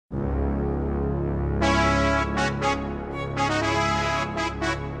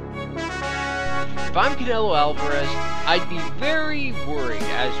If I'm Canelo Alvarez, I'd be very worried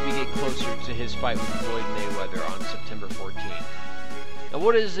as we get closer to his fight with Floyd Mayweather on September 14th. Now,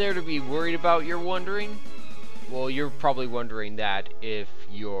 what is there to be worried about, you're wondering? Well, you're probably wondering that if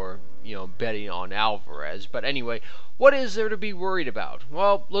you're, betting on Alvarez. But anyway, what is there to be worried about?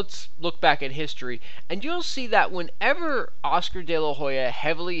 Well, let's look back at history, and you'll see that whenever Oscar De La Hoya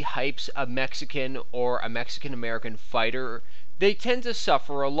heavily hypes a Mexican or a Mexican-American fighter, they tend to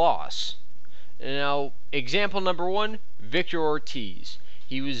suffer a loss. Now, example number one, Victor Ortiz.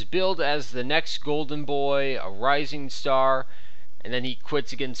 He was billed as the next golden boy, a rising star, and then he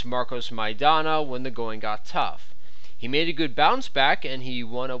quits against Marcos Maidana when the going got tough. He made a good bounce back, and he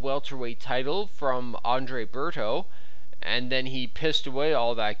won a welterweight title from Andre Berto, and then he pissed away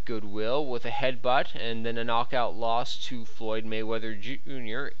all that goodwill with a headbutt and then a knockout loss to Floyd Mayweather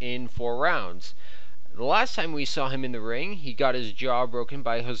Jr. in 4 rounds. The last time we saw him in the ring, he got his jaw broken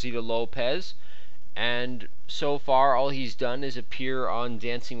by Josito Lopez, and so far all he's done is appear on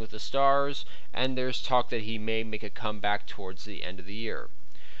Dancing with the Stars, and there's talk that he may make a comeback towards the end of the year.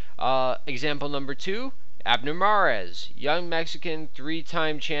 Example number 2, Abner Mares, young Mexican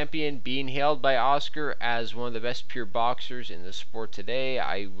 3-time champion, being hailed by Oscar as one of the best pure boxers in the sport today.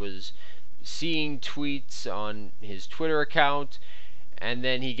 I was seeing tweets on his Twitter account, and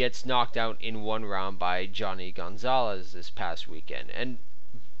then he gets knocked out in 1 round by Johnny Gonzalez this past weekend. And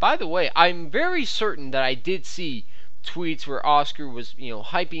by the way, I'm very certain that I did see tweets where Oscar was,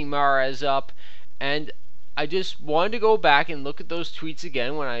 hyping Mares up, and I just wanted to go back and look at those tweets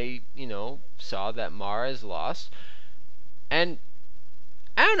again when I, saw that Mares lost. And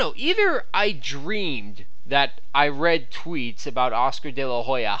I don't know, either I dreamed that I read tweets about Oscar De La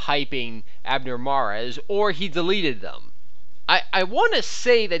Hoya hyping Abner Mares, or he deleted them. I want to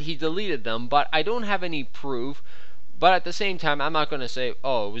say that he deleted them, but I don't have any proof. But at the same time, I'm not going to say,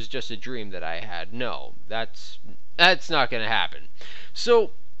 oh, it was just a dream that I had. No, that's not going to happen.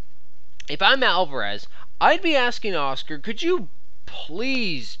 So, if I'm Alvarez, I'd be asking Oscar, could you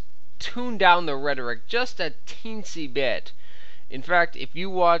please tune down the rhetoric just a teensy bit? In fact, if you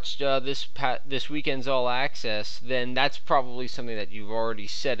watched this weekend's All Access, then that's probably something that you've already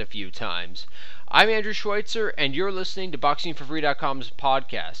said a few times. I'm Andrew Schweitzer, and you're listening to BoxingForFree.com's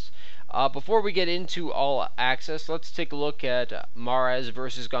podcast. Before we get into All Access, let's take a look at Mares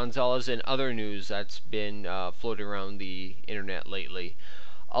versus Gonzalez and other news that's been floating around the internet lately.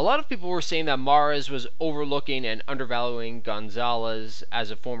 A lot of people were saying that Mares was overlooking and undervaluing Gonzalez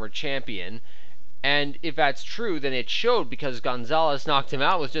as a former champion, and if that's true, then it showed because Gonzalez knocked him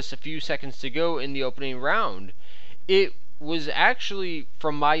out with just a few seconds to go in the opening round. It was actually,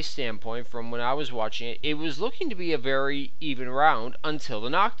 from my standpoint, from when I was watching it, it was looking to be a very even round until the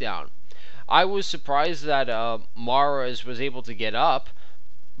knockdown. I was surprised that Mares was able to get up,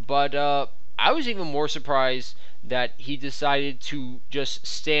 but I was even more surprised that he decided to just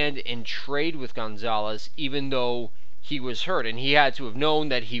stand and trade with Gonzalez even though he was hurt, and he had to have known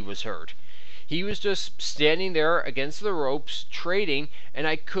that he was hurt. He was just standing there against the ropes, trading, and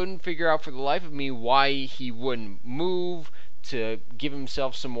I couldn't figure out for the life of me why he wouldn't move to give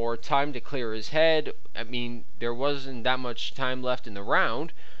himself some more time to clear his head. I mean, there wasn't that much time left in the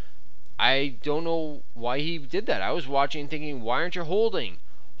round. I don't know why he did that. I was watching thinking, why aren't you holding?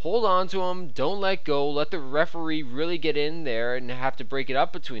 Hold on to him. Don't let go. Let the referee really get in there and have to break it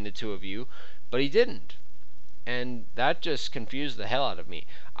up between the two of you. But he didn't. And that just confused the hell out of me.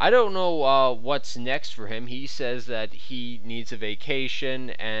 I don't know what's next for him. He says that he needs a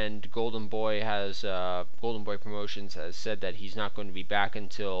vacation, and Golden Boy Promotions has said that he's not going to be back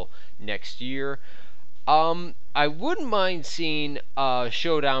until next year. I wouldn't mind seeing a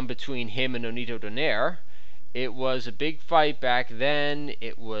showdown between him and Nonito Donaire. It was a big fight back then.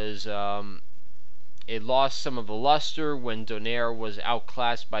 It lost some of the luster when Donaire was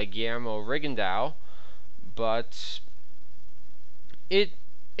outclassed by Guillermo Rigondeaux, but it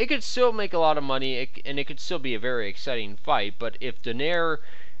could still make a lot of money, and it could still be a very exciting fight. But if Donaire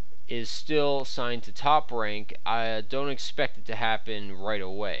is still signed to Top Rank, I don't expect it to happen right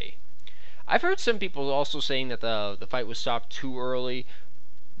away. I've heard some people also saying that the fight was stopped too early,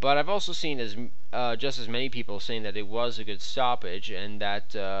 but I've also seen just as many people saying that it was a good stoppage, and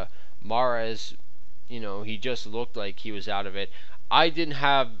that Mares, he just looked like he was out of it. I didn't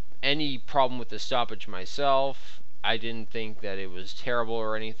have any problem with the stoppage myself. I didn't think that it was terrible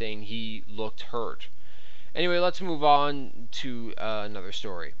or anything. He looked hurt. Anyway, let's move on to another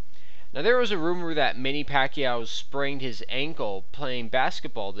story. Now, there was a rumor that Manny Pacquiao sprained his ankle playing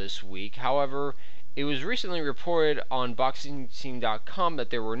basketball this week. However, it was recently reported on BoxingScene.com that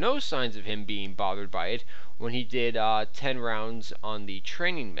there were no signs of him being bothered by it when he did 10 rounds on the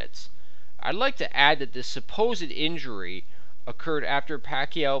training mitts. I'd like to add that this supposed injury occurred after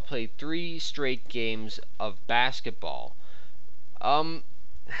Pacquiao played 3 straight games of basketball. I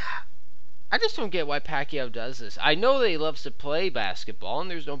just don't get why Pacquiao does this. I know that he loves to play basketball, and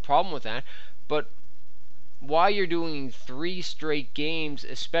there's no problem with that, but why you're doing 3 straight games,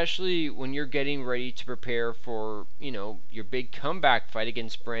 especially when you're getting ready to prepare for, your big comeback fight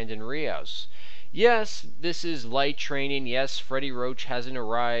against Brandon Rios. Yes, this is light training. Yes, Freddie Roach hasn't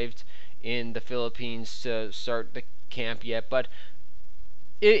arrived in the Philippines to start the camp yet, but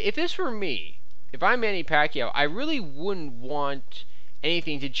if this were me, if I'm Manny Pacquiao, I really wouldn't want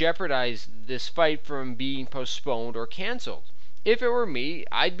anything to jeopardize this fight from being postponed or canceled. If it were me,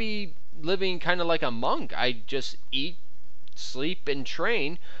 I'd be living kind of like a monk. I'd just eat, sleep, and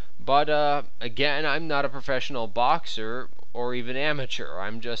train. But again, I'm not a professional boxer or even amateur.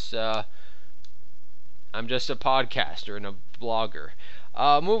 I'm just a podcaster and a blogger.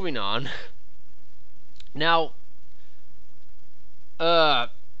 Moving on. Now, those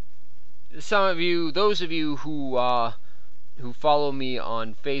of you who follow me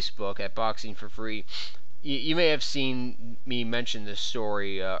on Facebook at Boxing for Free, you may have seen me mention this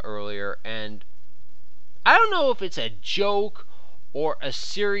story earlier, and I don't know if it's a joke or a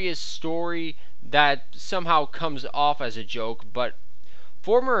serious story that somehow comes off as a joke, but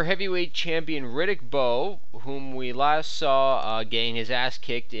former heavyweight champion Riddick Bowe, whom we last saw getting his ass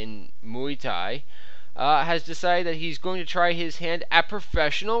kicked in Muay Thai, has decided that he's going to try his hand at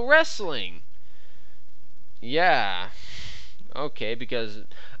professional wrestling. Yeah. Okay, because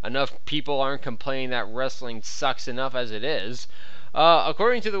enough people aren't complaining that wrestling sucks enough as it is.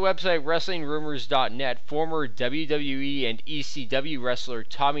 According to the website WrestlingRumors.net, former WWE and ECW wrestler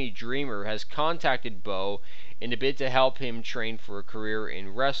Tommy Dreamer has contacted Bowe in a bid to help him train for a career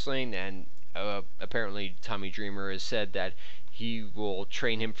in wrestling, and apparently Tommy Dreamer has said that he will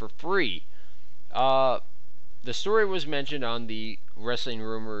train him for free. The story was mentioned on the Wrestling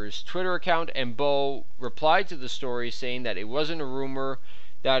Rumors Twitter account, and Bowe replied to the story saying that it wasn't a rumor,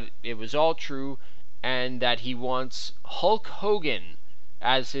 that it was all true, and that he wants Hulk Hogan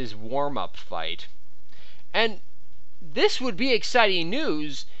as his warm-up fight. And this would be exciting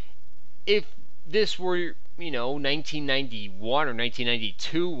news if this were, 1991 or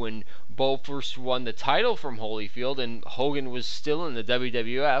 1992 when Bowe first won the title from Holyfield and Hogan was still in the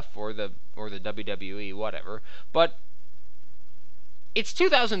WWF or the WWE, whatever. But it's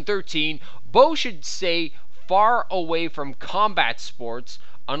 2013. Bowe should stay far away from combat sports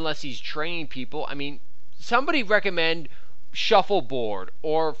unless he's training people. I mean, somebody recommend shuffleboard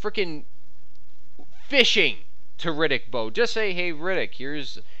or freaking fishing to Riddick Bowe. Just say, hey, Riddick,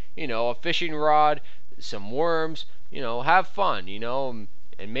 here's, a fishing rod, some worms, have fun,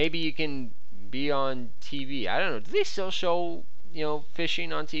 and maybe you can be on TV. I don't know. Do they still show,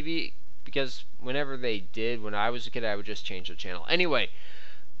 fishing on TV? Because whenever they did, when I was a kid, I would just change the channel. Anyway,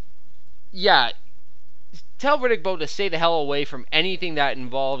 yeah, tell Riddick Bowe to stay the hell away from anything that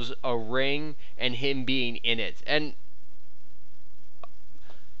involves a ring and him being in it. And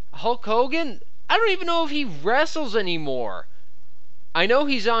Hulk Hogan, I don't even know if he wrestles anymore. I know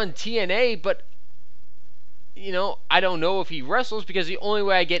he's on TNA, but I don't know if he wrestles because the only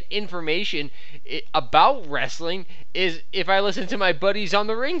way I get information about wrestling is if I listen to my buddies on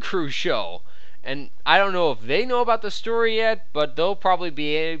the Ring Crew show. And I don't know if they know about the story yet, but they'll probably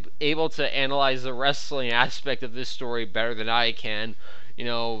be able to analyze the wrestling aspect of this story better than I can,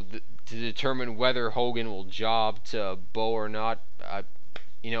 to determine whether Hogan will job to Bowe or not.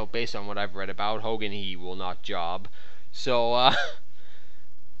 Based on what I've read about Hogan, he will not job. So,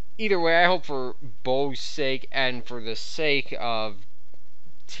 either way, I hope for Bowe's sake and for the sake of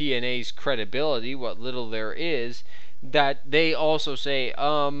TNA's credibility, what little there is, that they also say,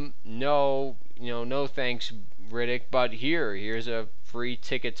 no, no thanks, Riddick, but here's a free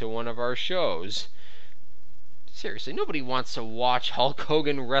ticket to one of our shows. Seriously, nobody wants to watch Hulk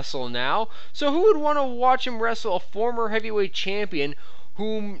Hogan wrestle now, so who would want to watch him wrestle a former heavyweight champion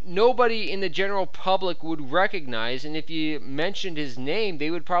whom nobody in the general public would recognize, and if you mentioned his name,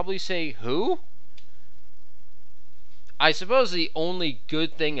 they would probably say, who? I suppose the only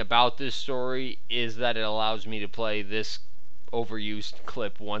good thing about this story is that it allows me to play this overused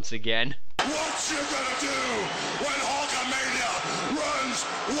clip once again. What you gonna do when Hulkamania runs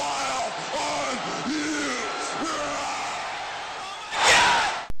wild on you?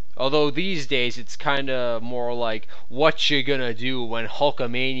 Although these days it's kinda more like, what you gonna do when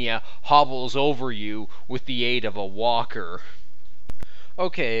Hulkamania hobbles over you with the aid of a walker?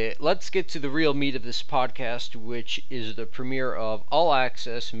 Okay, let's get to the real meat of this podcast, which is the premiere of All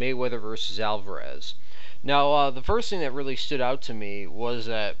Access Mayweather vs. Alvarez. Now, the first thing that really stood out to me was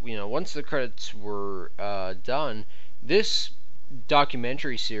that, once the credits were done, this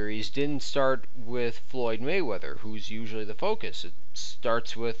documentary series didn't start with Floyd Mayweather, who's usually the focus. It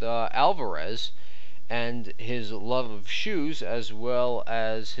starts with Alvarez and his love of shoes, as well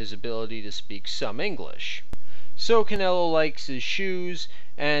as his ability to speak some English. So Canelo likes his shoes,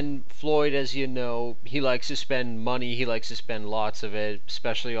 and Floyd, as you know, he likes to spend money. He likes to spend lots of it,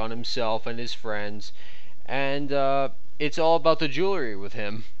 especially on himself and his friends. And it's all about the jewelry with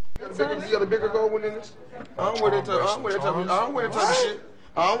him. You got a bigger gold one in this? I don't wear that type of shit.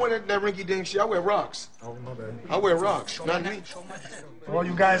 I don't wear that rinky dink shit. I wear rocks. I wear rocks, not me. For all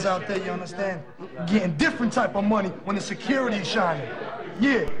you guys out there, you understand? Getting different type of money when the security is shining.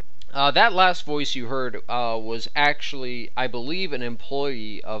 Yeah. That last voice you heard was actually, I believe, an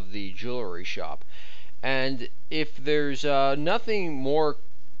employee of the jewelry shop. And if there's nothing more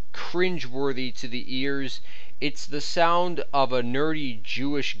cringeworthy to the ears, it's the sound of a nerdy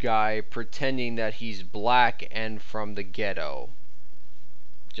Jewish guy pretending that he's black and from the ghetto.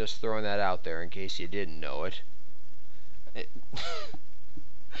 Just throwing that out there in case you didn't know it.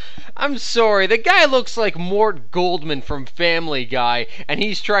 I'm sorry, the guy looks like Mort Goldman from Family Guy, and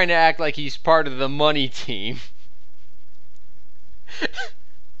he's trying to act like he's part of the money team.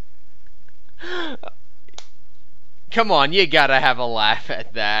 Come on, you gotta have a laugh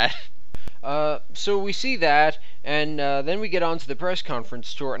at that. So we see that, and then we get on to the press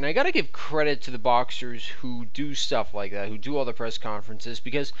conference tour, and I gotta give credit to the boxers who do stuff like that, who do all the press conferences,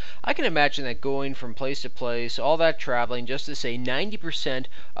 because I can imagine that going from place to place, all that traveling, just to say 90%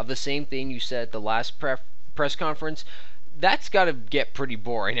 of the same thing you said at the last press conference, that's gotta get pretty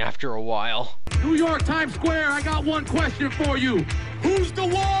boring after a while. New York, Times Square, I got one question for you. Who's the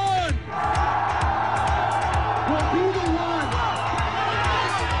one? Well, who the one?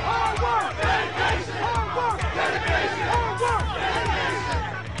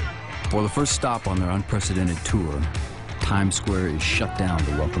 For the first stop on their unprecedented tour, Times Square is shut down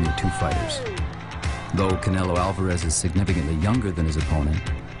to welcome the two fighters. Though Canelo Alvarez is significantly younger than his opponent,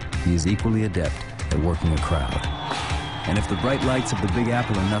 he is equally adept at working a crowd. And if the bright lights of the Big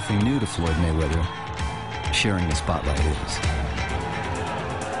Apple are nothing new to Floyd Mayweather, sharing the spotlight is.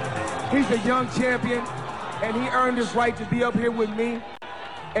 He's a young champion, and he earned his right to be up here with me.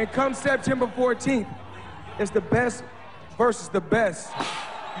 And come September 14th, it's the best versus the best.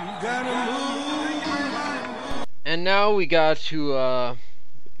 And now we got to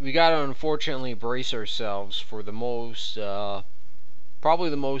unfortunately brace ourselves for the most, probably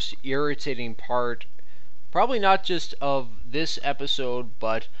the most irritating part, probably not just of this episode,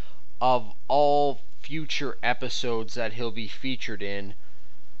 but of all future episodes that he'll be featured in.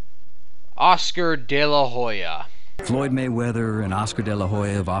 Oscar De La Hoya. Floyd Mayweather and Oscar De La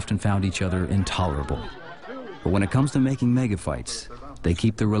Hoya have often found each other intolerable. But when it comes to making mega fights, they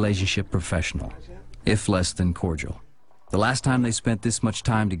keep their relationship professional, if less than cordial. The last time they spent this much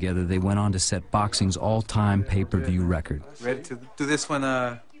time together, they went on to set boxing's all-time pay-per-view record. Ready to do this one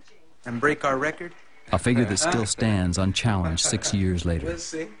and break our record? A figure that still stands unchallenged 6 years later. Let's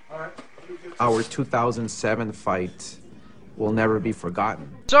see. Our 2007 fight will never be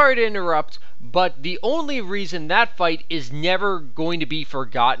forgotten. Sorry to interrupt, but the only reason that fight is never going to be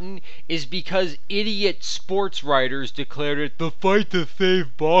forgotten is because idiot sports writers declared it the fight to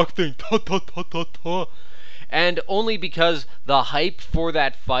save boxing, and only because the hype for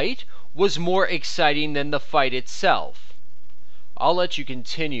that fight was more exciting than the fight itself. I'll let you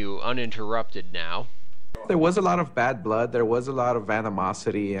continue uninterrupted now. There was a lot of bad blood. There was a lot of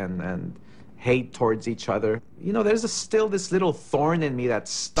animosity and hate towards each other. You know, there's still this little thorn in me that's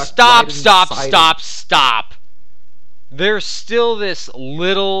stuck. Stop. There's still this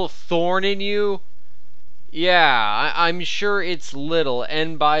little thorn in you? Yeah, I'm sure it's little,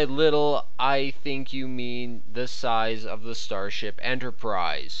 and by little, I think you mean the size of the Starship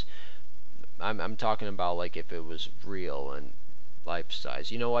Enterprise. I'm talking about like if it was real and life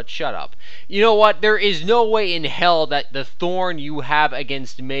size. You know what? Shut up. You know what? There is no way in hell that the thorn you have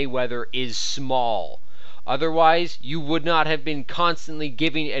against Mayweather is small. Otherwise, you would not have been constantly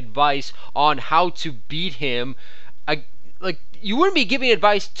giving advice on how to beat him. You wouldn't be giving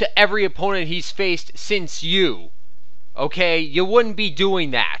advice to every opponent he's faced since you. Okay? You wouldn't be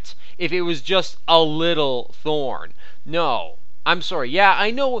doing that if it was just a little thorn. No. I'm sorry. Yeah, I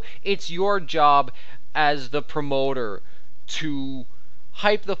know it's your job as the promoter to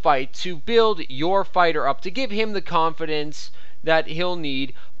hype the fight, to build your fighter up, to give him the confidence that he'll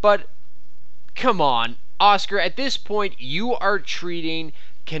need, but come on, Oscar, at this point, you are treating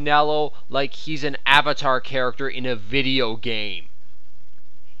Canelo like he's an avatar character in a video game.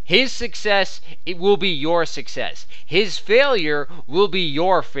 His success, it will be your success. His failure will be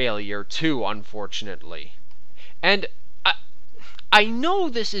your failure too, unfortunately. And I know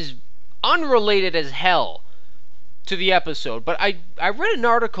this is unrelated as hell to the episode, but I read an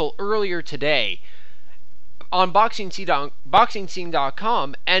article earlier today on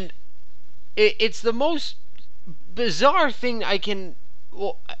BoxingScene.com, and it's the most bizarre thing I can...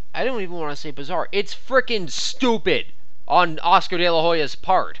 Well, I don't even want to say bizarre. It's frickin' stupid on Oscar De La Hoya's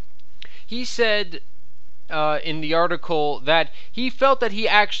part. He said in the article that he felt that he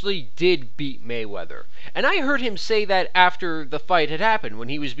actually did beat Mayweather. And I heard him say that after the fight had happened, when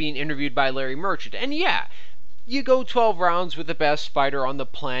he was being interviewed by Larry Merchant. And yeah, you go 12 rounds with the best fighter on the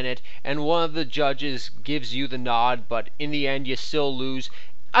planet, and one of the judges gives you the nod, but in the end you still lose.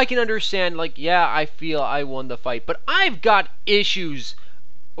 I can understand, like, yeah, I feel I won the fight, but I've got issues,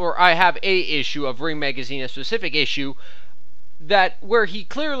 or I have a issue of Ring Magazine, a specific issue, that where he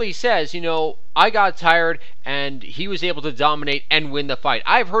clearly says, I got tired and he was able to dominate and win the fight.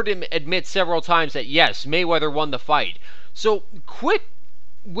 I've heard him admit several times that yes, Mayweather won the fight. So quit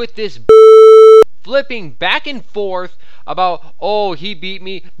with this flipping back and forth about, oh, he beat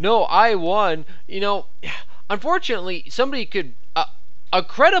me, no, I won. Unfortunately, somebody could, a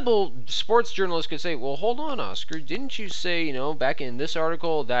credible sports journalist could say, well, hold on, Oscar, didn't you say, back in this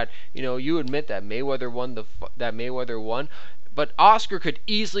article that, you admit that Mayweather won? But Oscar could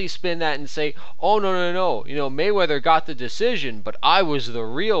easily spin that and say, oh, no, Mayweather got the decision, but I was the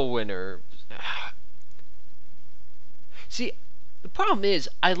real winner. See, the problem is,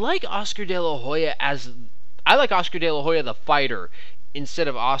 I like Oscar De La Hoya the fighter, instead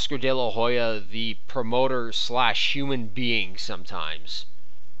of Oscar De La Hoya the promoter / human being sometimes.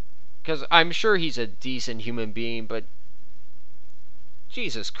 Because I'm sure he's a decent human being, but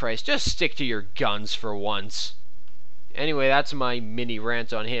Jesus Christ, just stick to your guns for once. Anyway, that's my mini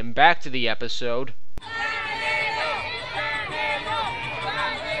rant on him. Back to the episode.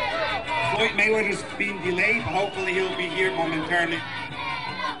 Floyd Mayweather's being delayed, but hopefully he'll be here momentarily.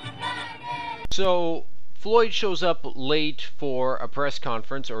 So, Floyd shows up late for a press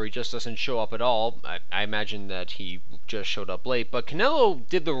conference, or he just doesn't show up at all. I imagine that he just showed up late. But Canelo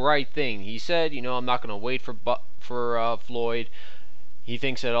did the right thing. He said, I'm not going to wait for Floyd. He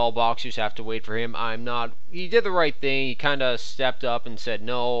thinks that all boxers have to wait for him. I'm not. He did the right thing. He kind of stepped up and said,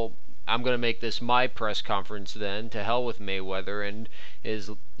 no, I'm going to make this my press conference then. To hell with Mayweather and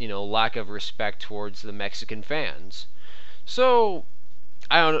his, lack of respect towards the Mexican fans. So,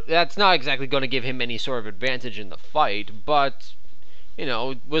 I don't know. That's not exactly going to give him any sort of advantage in the fight, but,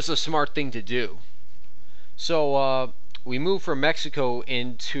 it was a smart thing to do. So, we moved from Mexico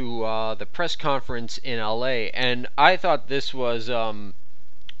into the press conference in LA, and I thought this was,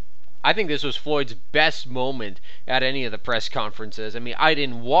 I think this was Floyd's best moment at any of the press conferences. I mean, I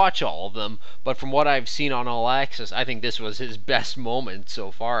didn't watch all of them, but from what I've seen on All Access, I think this was his best moment so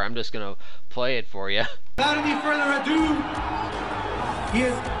far. I'm just going to play it for you. Without any further ado, he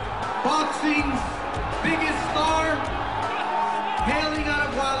is boxing's biggest star, hailing out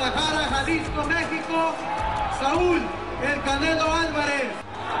of Guadalajara, Jalisco, Mexico, Saúl El Canelo Álvarez.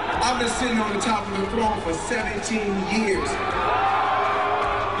 I've been sitting on the top of the throne for 17 years.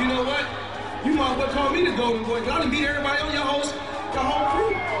 You know what? You might as well call me the Golden Boy, because I done beat everybody on your whole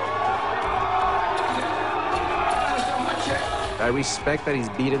crew. I respect that he's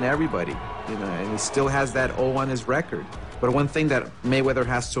beaten everybody, and he still has that O on his record. But one thing that Mayweather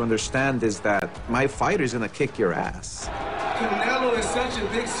has to understand is that my fighter's gonna kick your ass. Canelo is such a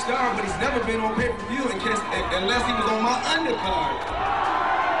big star, but he's never been on pay-per-view unless he was on my undercard.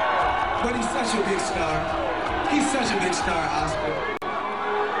 But he's such a big star. He's such a big star, Oscar.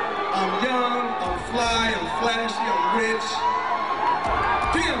 I'm young, I'm fly, I'm flashy, I'm rich.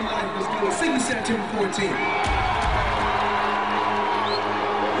 Damn, life was good. See me September 14th.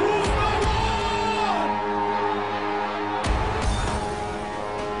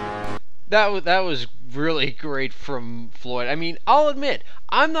 That was really great from Floyd. I mean, I'll admit,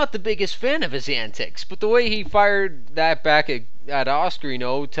 I'm not the biggest fan of his antics, but the way he fired that back at Oscar,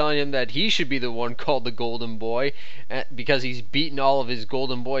 telling him that he should be the one called the Golden Boy because he's beaten all of his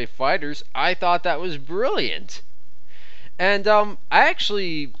Golden Boy fighters, I thought that was brilliant. And I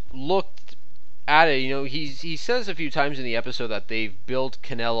actually looked at it. He says a few times in the episode that they've built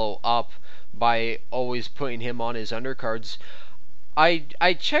Canelo up by always putting him on his undercards. I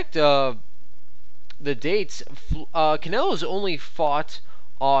checked the dates. Canelo's only fought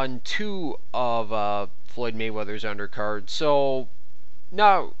on 2 of Floyd Mayweather's undercards, so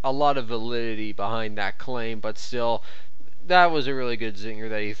not a lot of validity behind that claim, but still, that was a really good zinger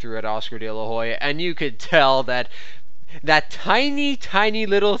that he threw at Oscar De La Hoya, and you could tell that That tiny, tiny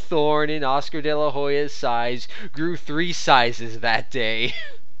little thorn in Oscar De La Hoya's size grew 3 sizes that day.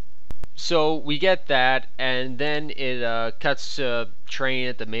 So we get that, and then it cuts to training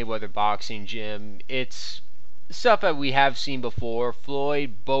at the Mayweather boxing gym. It's stuff that we have seen before.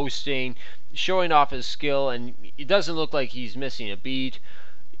 Floyd boasting, showing off his skill, and it doesn't look like he's missing a beat.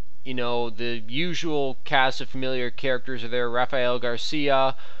 You know, the usual cast of familiar characters are there. Rafael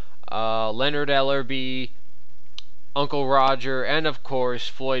Garcia, Leonard Ellerby, Uncle Roger, and of course,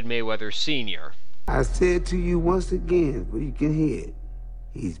 Floyd Mayweather Sr. I said to you once again, but you can hear it.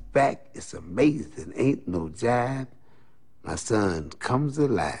 He's back. It's amazing. Ain't no jive. My son comes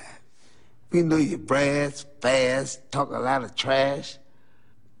alive. We know you brass, fast, talk a lot of trash.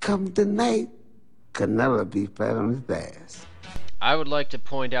 Come tonight, Canelo be flat on his ass. I would like to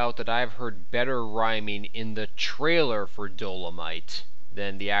point out that I've heard better rhyming in the trailer for Dolomite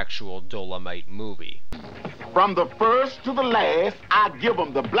than the actual Dolomite movie. From the first to the last, I give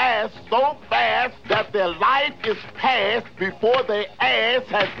them the blast so fast that their life is past before their ass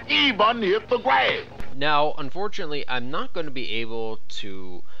has even hit the grass. Now, unfortunately, I'm not going to be able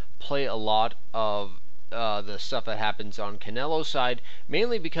to play a lot of the stuff that happens on Canelo's side,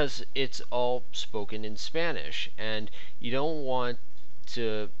 mainly because it's all spoken in Spanish, and you don't want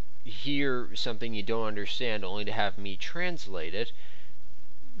to hear something you don't understand only to have me translate it,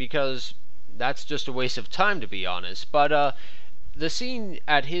 because that's just a waste of time, to be honest. But the scene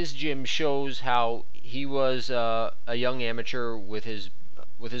at his gym shows how he was a young amateur with his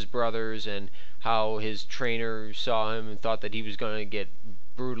brothers, and how his trainer saw him and thought that he was going to get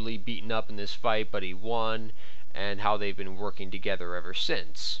brutally beaten up in this fight, but he won, and how they've been working together ever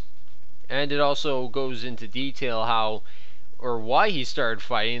since. And it also goes into detail how or why he started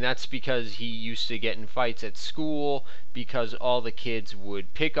fighting. That's because he used to get in fights at school because all the kids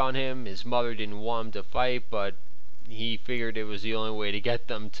would pick on him. His mother didn't want him to fight, but he figured it was the only way to get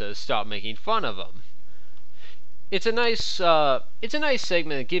them to stop making fun of him. It's a nice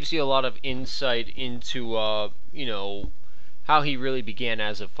segment that gives you a lot of insight into how he really began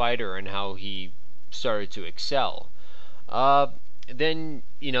as a fighter and how he started to excel. Then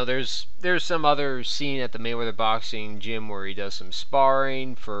there's some other scene at the Mayweather boxing gym where he does some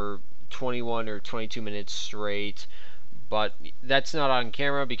sparring for 21 or 22 minutes straight, but that's not on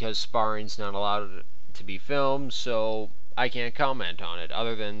camera because sparring's not allowed to be filmed, so I can't comment on it,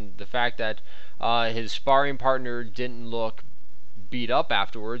 other than the fact that his sparring partner didn't look beat up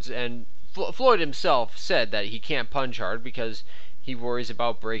afterwards, and Floyd himself said that he can't punch hard because he worries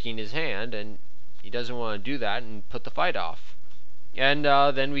about breaking his hand, and he doesn't want to do that and put the fight off. And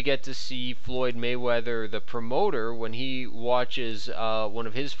then we get to see Floyd Mayweather, the promoter, when he watches one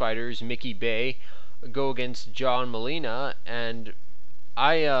of his fighters, Mickey Bey, go against John Molina, and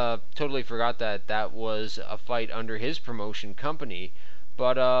I totally forgot that was a fight under his promotion company.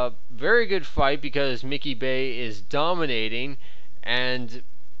 But very good fight because Mickey Bey is dominating, and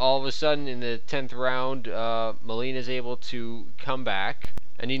all of a sudden in the 10th round, Molina is able to come back,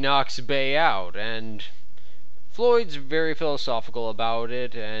 and he knocks Bey out, and Floyd's very philosophical about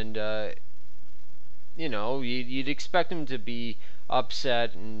it, and you'd expect him to be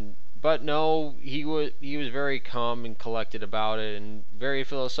upset, but no, he was very calm and collected about it, and very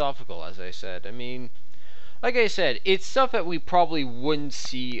philosophical, as I said. I mean, like I said, it's stuff that we probably wouldn't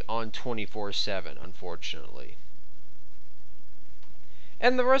see on 24/7, unfortunately.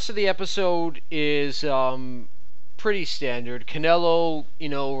 And the rest of the episode is pretty standard. Canelo,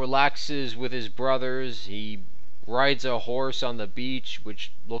 relaxes with his brothers. He rides a horse on the beach,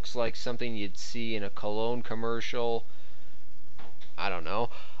 which looks like something you'd see in a cologne commercial. I don't know.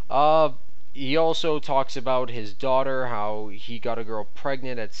 He also talks about his daughter, how he got a girl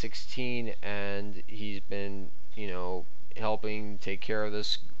pregnant at 16, and he's been, helping take care of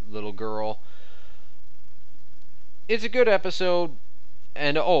this little girl. It's a good episode.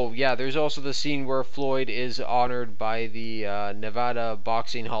 And there's also the scene where Floyd is honored by the Nevada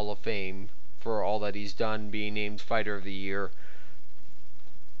Boxing Hall of Fame for all that he's done, being named Fighter of the Year.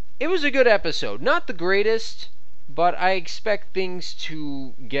 It was a good episode. Not the greatest, but I expect things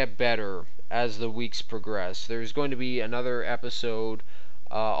to get better as the weeks progress. There's going to be another episode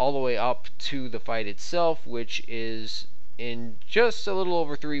all the way up to the fight itself, which is in just a little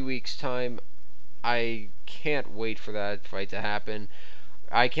over 3 weeks' time. I can't wait for that fight to happen.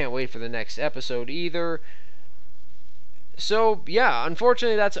 I can't wait for the next episode either. So, yeah,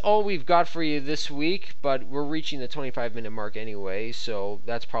 unfortunately that's all we've got for you this week, but we're reaching the 25-minute mark anyway, so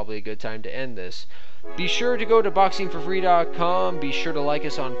that's probably a good time to end this. Be sure to go to boxingforfree.com. Be sure to like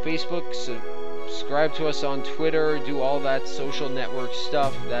us on Facebook, subscribe to us on Twitter, do all that social network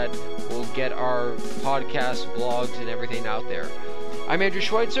stuff that will get our podcast, blogs, and everything out there. I'm Andrew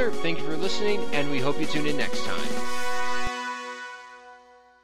Schweitzer. Thank you for listening, and we hope you tune in next time.